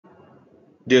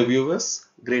Dear viewers,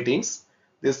 greetings.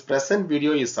 This present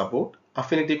video is about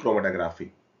affinity chromatography.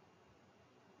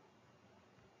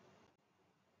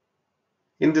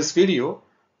 In this video,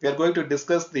 we are going to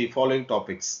discuss the following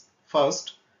topics.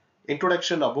 First,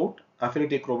 introduction about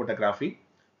affinity chromatography,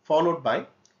 followed by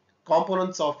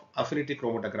components of affinity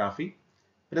chromatography,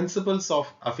 principles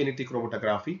of affinity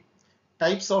chromatography,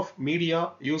 types of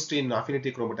media used in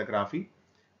affinity chromatography,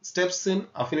 steps in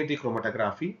affinity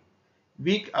chromatography,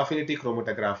 weak affinity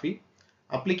chromatography,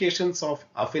 applications of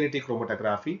affinity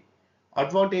chromatography,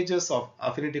 advantages of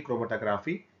affinity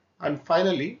chromatography, and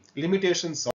finally,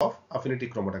 limitations of affinity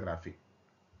chromatography.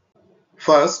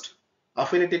 First,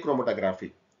 affinity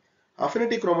chromatography.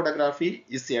 Affinity chromatography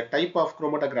is a type of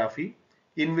chromatography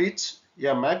in which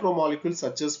a macromolecule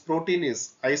such as protein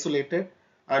is isolated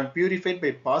and purified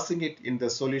by passing it in the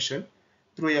solution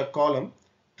through a column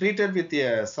treated with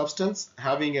a substance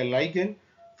having a ligand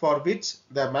for which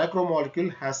the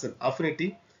macromolecule has an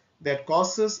affinity that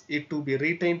causes it to be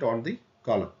retained on the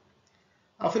column.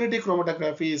 Affinity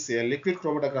chromatography is a liquid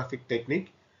chromatographic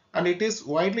technique and it is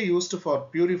widely used for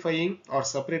purifying or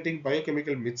separating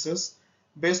biochemical mixtures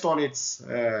based on its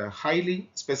highly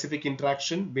specific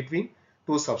interaction between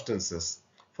two substances.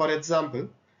 For example,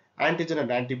 antigen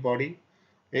and antibody,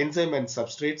 enzyme and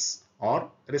substrates,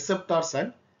 or receptors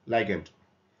and ligand.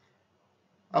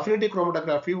 Affinity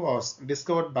chromatography was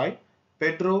discovered by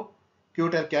Pedro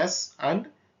Kuterkas and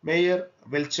Meyer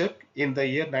Welchek in the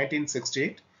year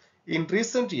 1968. In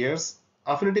recent years,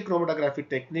 affinity chromatography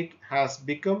technique has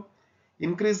become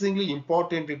increasingly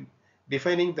important in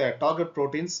defining the target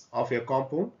proteins of a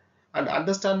compound and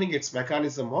understanding its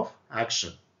mechanism of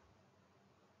action.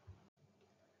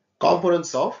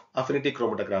 Components of affinity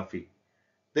chromatography.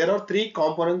 There are three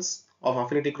components of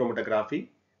affinity chromatography.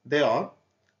 They are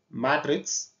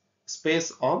matrix,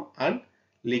 space arm, and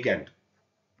ligand.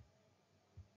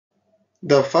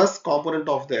 The first component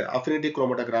of the affinity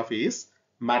chromatography is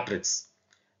matrix.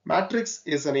 Matrix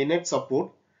is an innate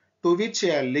support to which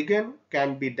a ligand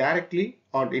can be directly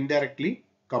or indirectly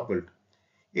coupled.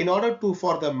 In order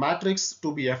for the matrix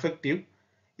to be effective,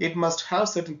 it must have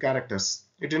certain characters.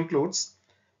 It includes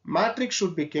matrix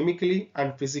should be chemically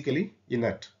and physically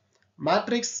inert.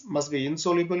 Matrix must be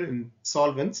insoluble in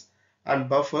solvents and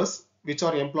buffers which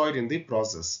are employed in the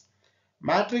process.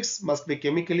 Matrix must be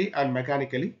chemically and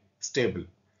mechanically stable.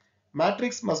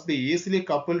 Matrix must be easily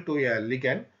coupled to a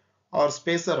ligand or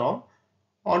spacer arm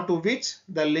onto which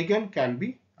the ligand can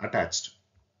be attached.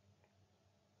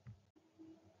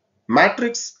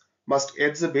 Matrix must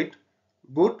exhibit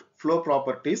good flow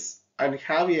properties and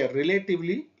have a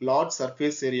relatively large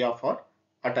surface area for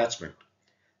attachment.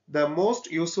 The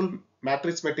most useful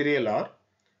matrix material are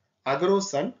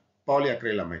agarose and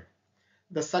polyacrylamide.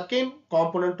 The second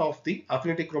component of the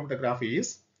affinity chromatography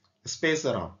is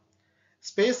spacer arm.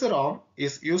 Spacer arm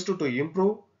is used to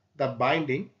improve the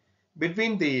binding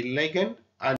between the ligand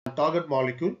and target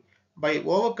molecule by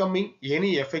overcoming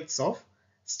any effects of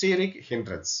steric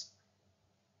hindrance.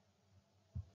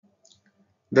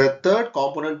 The third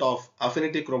component of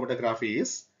affinity chromatography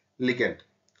is ligand.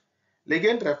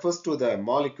 Ligand refers to the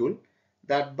molecule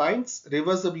that binds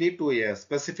reversibly to a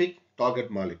specific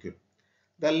target molecule.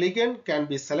 The ligand can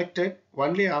be selected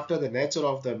only after the nature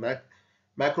of the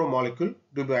macromolecule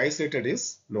to be isolated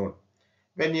is known.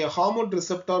 When a hormone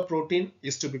receptor protein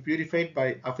is to be purified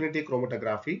by affinity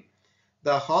chromatography,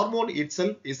 the hormone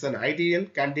itself is an ideal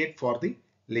candidate for the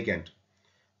ligand.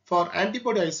 For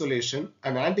antibody isolation,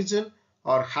 an antigen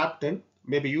or hapten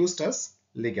may be used as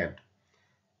ligand.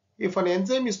 If an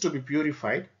enzyme is to be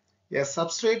purified, a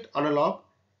substrate analog,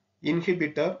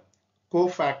 inhibitor,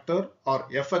 cofactor, or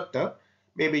effector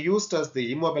may be used as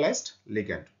the immobilized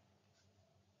ligand.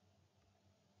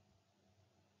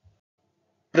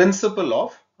 Principle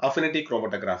of affinity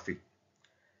chromatography.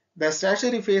 The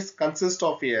stationary phase consists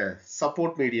of a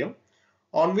support medium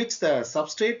on which the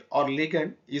substrate or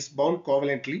ligand is bound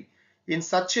covalently in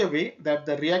such a way that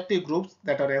the reactive groups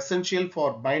that are essential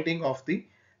for binding of the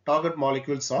target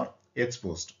molecules are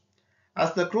exposed.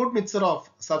 As the crude mixture of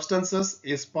substances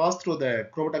is passed through the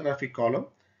chromatographic column,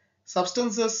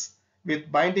 substances with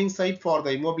binding site for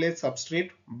the immobilized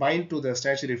substrate bind to the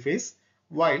stationary phase,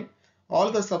 while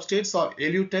all the substrates are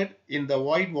eluted in the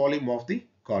void volume of the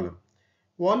column.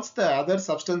 Once the other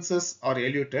substances are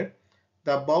eluted,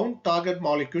 the bound target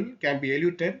molecule can be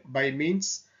eluted by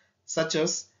means such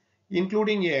as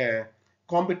including a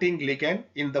competing ligand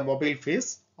in the mobile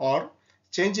phase or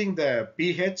changing the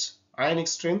pH, ionic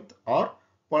strength, or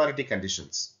polarity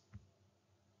conditions.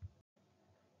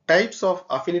 Types of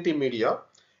affinity media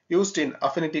used in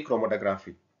affinity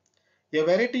chromatography. A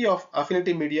variety of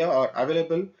affinity media are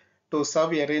available to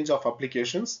serve a range of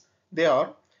applications. They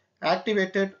are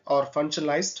activated or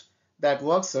functionalized, that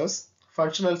works as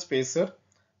functional spacer,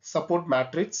 support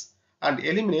matrix, and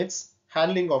eliminates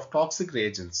handling of toxic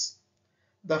reagents.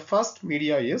 The first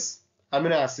media is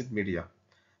amino acid media.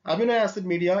 Amino acid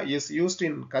media is used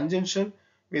in conjunction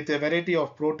with a variety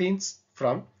of proteins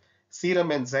from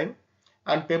serum enzyme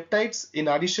and peptides in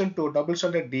addition to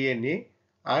double-stranded DNA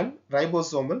and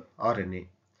ribosomal RNA.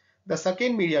 The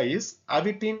second media is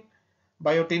avidin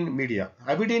biotin media.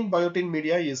 Avidin biotin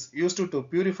media is used to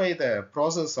purify the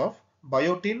process of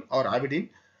biotin or avidin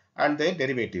and their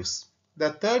derivatives.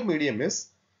 The third medium is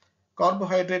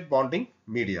carbohydrate bonding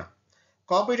media.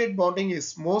 Carbohydrate bonding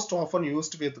is most often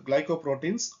used with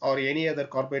glycoproteins or any other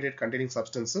carbohydrate containing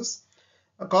substances.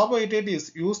 A carbohydrate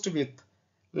is used with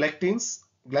lectins,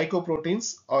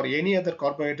 glycoproteins, or any other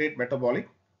carbohydrate metabolic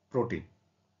protein.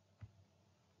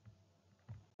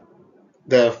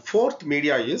 The fourth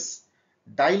media is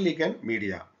diligand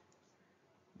media.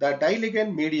 The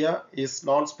diligand media is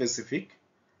non-specific.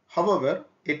 However,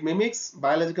 it mimics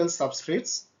biological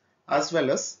substrates as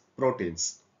well as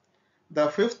proteins. The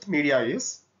fifth media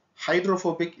is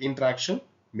hydrophobic interaction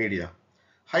media.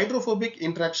 Hydrophobic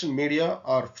interaction media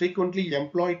are frequently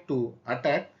employed to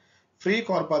attack free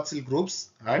carboxyl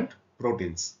groups and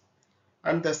proteins.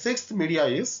 And the sixth media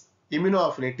is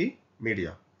immunoaffinity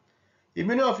media.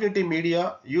 Immunoaffinity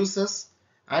media uses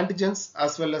antigens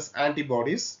as well as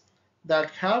antibodies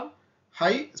that have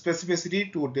high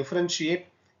specificity to differentiate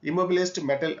immobilized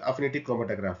metal affinity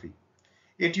chromatography.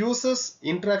 It uses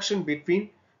interaction between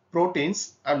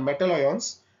proteins and metal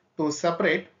ions to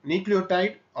separate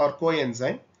nucleotide or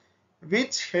coenzyme,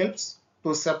 which helps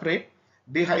to separate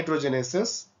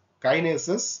dehydrogenases,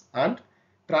 kinases, and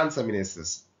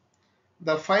transaminases.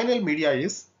 The final media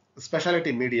is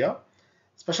specialty media.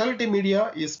 Specialty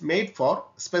media is made for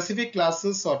specific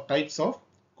classes or types of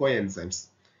coenzymes.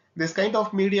 This kind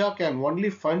of media can only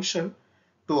function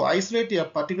to isolate a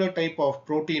particular type of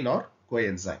protein or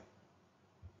coenzyme.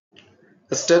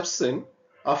 Steps in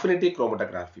affinity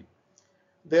chromatography.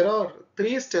 There are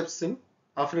three steps in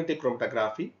affinity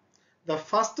chromatography. The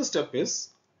first step is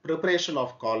preparation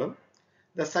of column.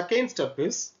 The second step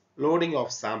is loading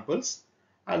of samples.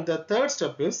 And the third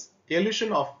step is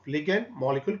elution of ligand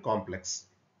molecule complex.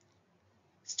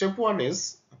 Step 1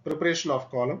 is preparation of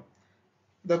column.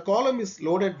 The column is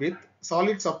loaded with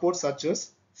solid supports such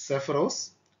as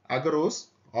saccharose, agarose,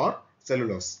 or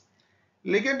cellulose.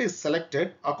 Ligand is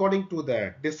selected according to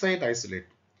the desired isolate.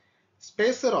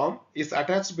 Spacer arm is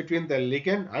attached between the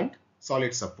ligand and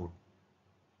solid support.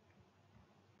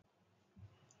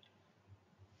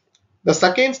 The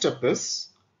second step is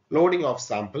loading of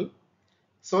sample.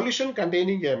 Solution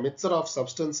containing a mixture of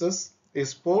substances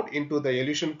is poured into the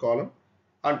elution column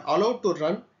and allowed to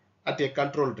run at a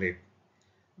controlled rate.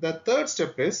 The third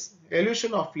step is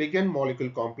elution of ligand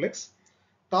molecule complex.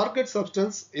 Target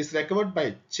substance is recovered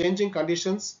by changing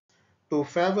conditions to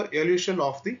favor elution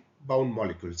of the bound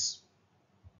molecules.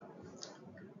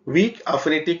 Weak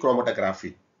affinity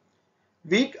chromatography.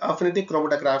 Weak affinity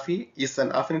chromatography is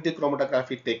an affinity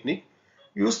chromatography technique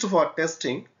used for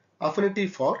testing affinity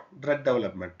for drug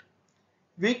development.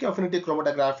 Weak affinity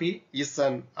chromatography is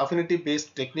an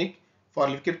affinity-based technique for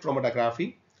liquid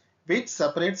chromatography which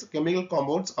separates chemical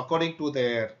compounds according to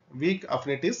their weak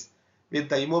affinities with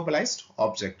the immobilized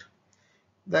object.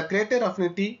 The greater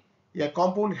affinity a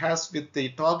compound has with the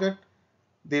target,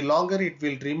 the longer it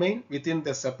will remain within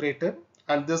the separator,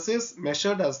 and this is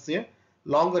measured as a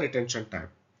longer retention time.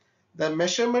 The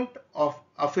measurement of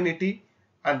affinity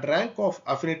and rank of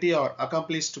affinity are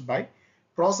accomplished by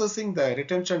processing the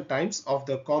retention times of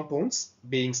the compounds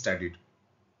being studied.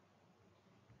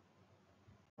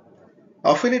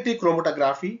 Affinity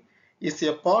chromatography is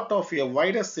a part of a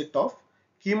wider set of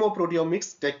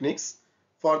chemoproteomics techniques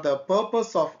for the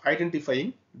purpose of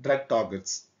identifying drug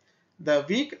targets. The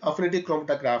weak affinity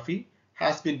chromatography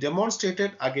has been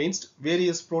demonstrated against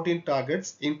various protein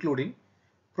targets including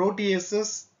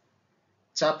proteases,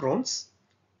 chaperones,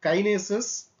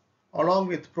 kinases, along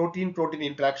with protein-protein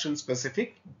interaction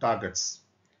specific targets.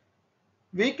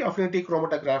 Weak affinity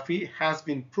chromatography has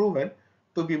been proven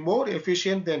to be more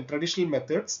efficient than traditional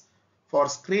methods for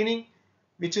screening,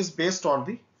 which is based on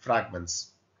the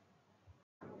fragments.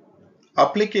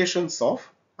 Applications of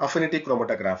affinity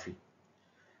chromatography.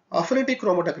 Affinity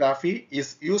chromatography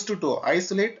is used to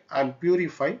isolate and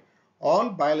purify all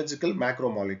biological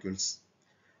macromolecules.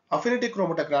 Affinity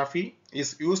chromatography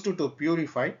is used to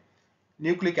purify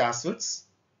nucleic acids,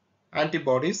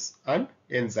 antibodies, and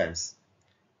enzymes.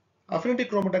 Affinity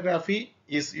chromatography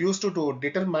is used to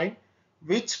determine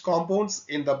which compounds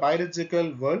in the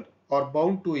biological world or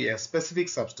bound to a specific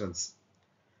substance.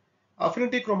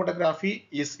 Affinity chromatography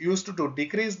is used to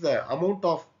decrease the amount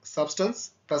of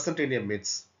substance present in a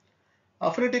mix.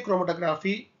 Affinity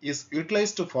chromatography is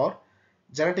utilized for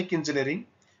genetic engineering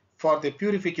for the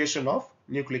purification of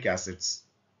nucleic acids.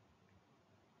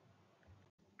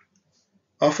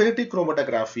 Affinity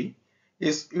chromatography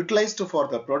is utilized for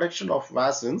the production of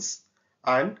vaccines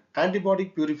and antibody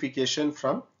purification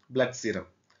from blood serum.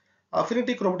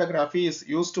 Affinity chromatography is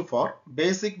used for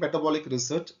basic metabolic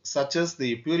research such as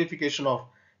the purification of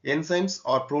enzymes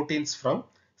or proteins from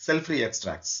cell-free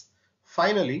extracts.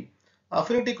 Finally,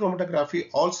 affinity chromatography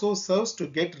also serves to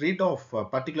get rid of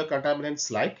particular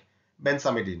contaminants like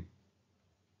benzamidine.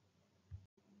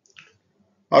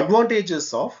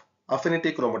 Advantages of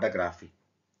affinity chromatography.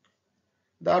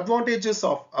 The advantages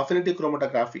of affinity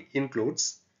chromatography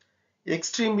includes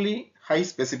extremely high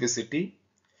specificity.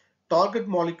 Target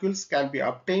molecules can be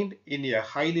obtained in a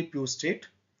highly pure state.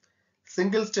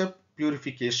 Single-step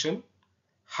purification,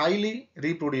 highly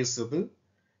reproducible.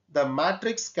 The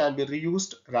matrix can be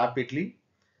reused rapidly.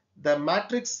 The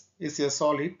matrix is a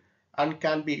solid and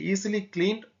can be easily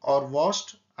cleaned or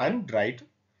washed and dried.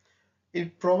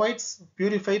 It provides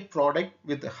purified product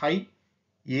with high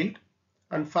yield.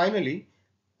 And finally,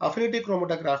 affinity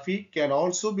chromatography can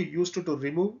also be used to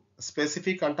remove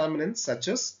specific contaminants such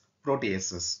as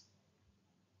proteases.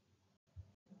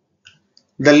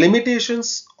 The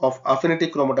limitations of affinity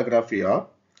chromatography are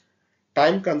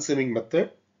time-consuming method,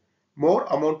 more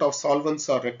amount of solvents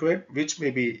are required which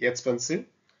may be expensive,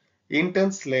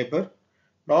 intense labor,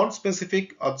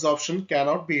 non-specific absorption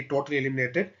cannot be totally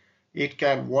eliminated, it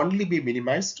can only be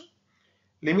minimized,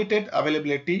 limited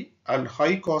availability and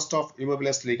high cost of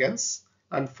immobilized ligands,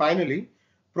 and finally,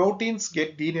 proteins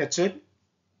get denatured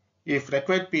if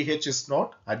required pH is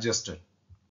not adjusted.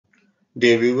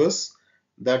 Dear viewers,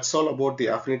 that's all about the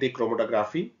affinity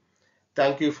chromatography.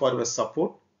 Thank you for your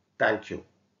support. Thank you.